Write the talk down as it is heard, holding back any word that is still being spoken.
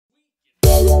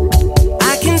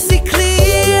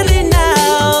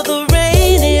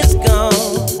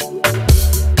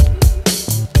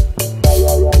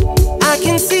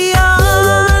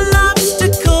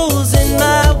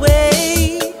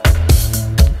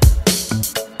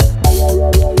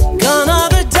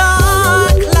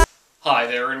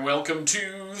Hi there, and welcome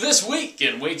to This Week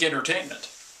in Week Entertainment.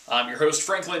 I'm your host,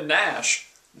 Franklin Nash.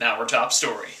 Now our top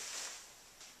story.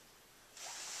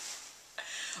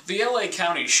 The LA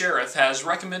County Sheriff has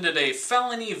recommended a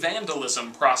felony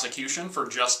vandalism prosecution for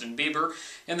Justin Bieber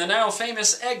in the now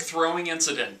famous egg-throwing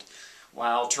incident,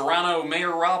 while Toronto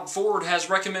Mayor Rob Ford has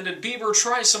recommended Bieber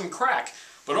try some crack,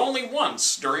 but only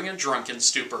once during a drunken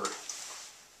stupor.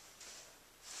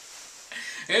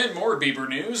 And more Bieber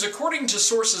news. According to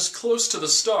sources close to the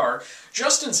star,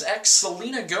 Justin's ex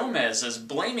Selena Gomez is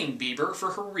blaming Bieber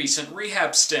for her recent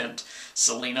rehab stint.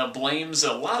 Selena blames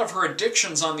a lot of her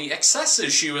addictions on the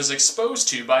excesses she was exposed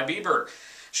to by Bieber.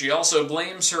 She also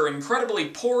blames her incredibly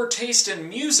poor taste in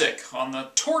music on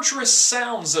the torturous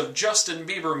sounds of Justin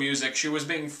Bieber music she was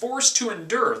being forced to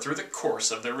endure through the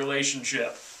course of their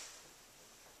relationship.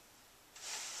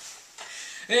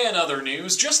 In other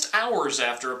news, just hours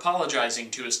after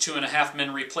apologizing to his 2.5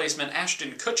 Men replacement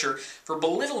Ashton Kutcher for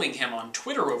belittling him on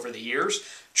Twitter over the years,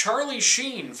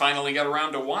 Sheen finally got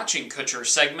around to watching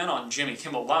Kutcher's segment on Jimmy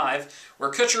Kimmel Live,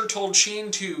 where Kutcher told Sheen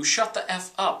to shut the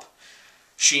F up.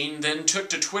 Sheen then took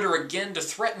to Twitter again to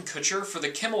threaten Kutcher for the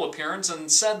Kimmel appearance and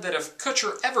said that if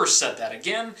Kutcher ever said that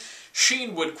again,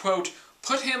 Sheen would, quote,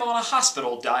 put him on a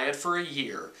hospital diet for a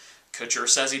year. Kutcher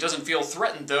says he doesn't feel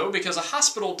threatened, though, because a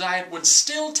hospital diet would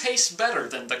still taste better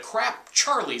than the crap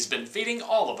Charlie's been feeding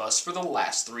all of us for the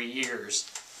last 3 years.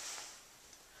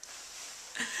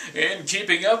 In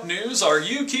keeping up news, are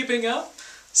you keeping up?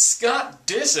 Scott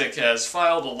Disick has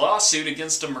filed a lawsuit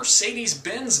against a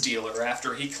Mercedes-Benz dealer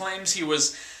after he claims he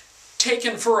was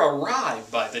taken for a ride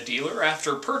by the dealer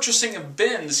after purchasing a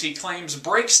Benz he claims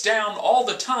breaks down all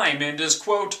the time and is,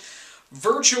 quote,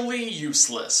 virtually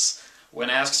useless. When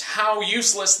asked how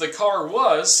useless the car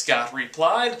was, Scott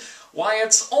replied, why,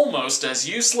 it's almost as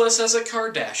useless as a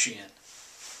Kardashian.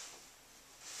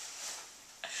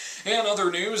 In other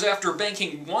news, after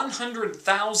banking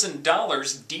 $100,000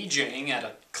 DJing at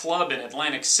a club in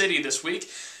Atlantic City this week,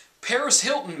 Paris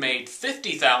Hilton made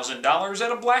 $50,000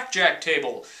 at a blackjack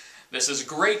table. This is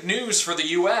great news for the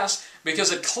U.S.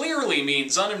 because it clearly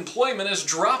means unemployment is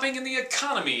dropping and the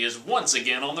economy is once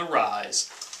again on the rise.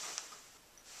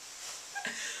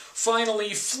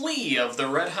 Finally, Flea of the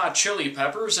Red Hot Chili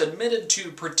Peppers admitted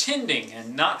to pretending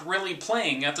and not really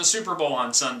playing at the Super Bowl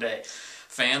on Sunday.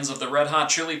 Fans of the Red Hot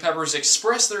Chili Peppers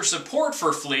expressed their support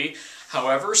for Flea,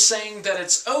 however, saying that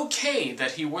it's okay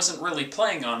that he wasn't really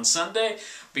playing on Sunday,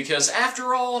 because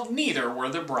after all, neither were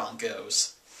the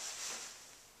Broncos.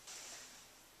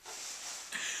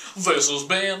 This has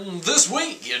been This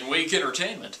Week in Week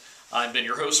Entertainment. I've been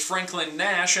your host, Franklin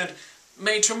Nash, and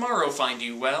may tomorrow find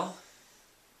you well.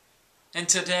 And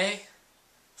today,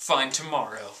 find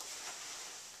tomorrow.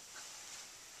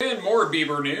 In more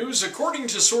Bieber news, according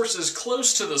to sources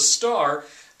close to the star,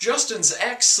 Justin's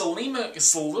ex Selena,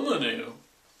 is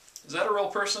that a real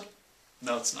person?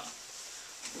 No, it's not.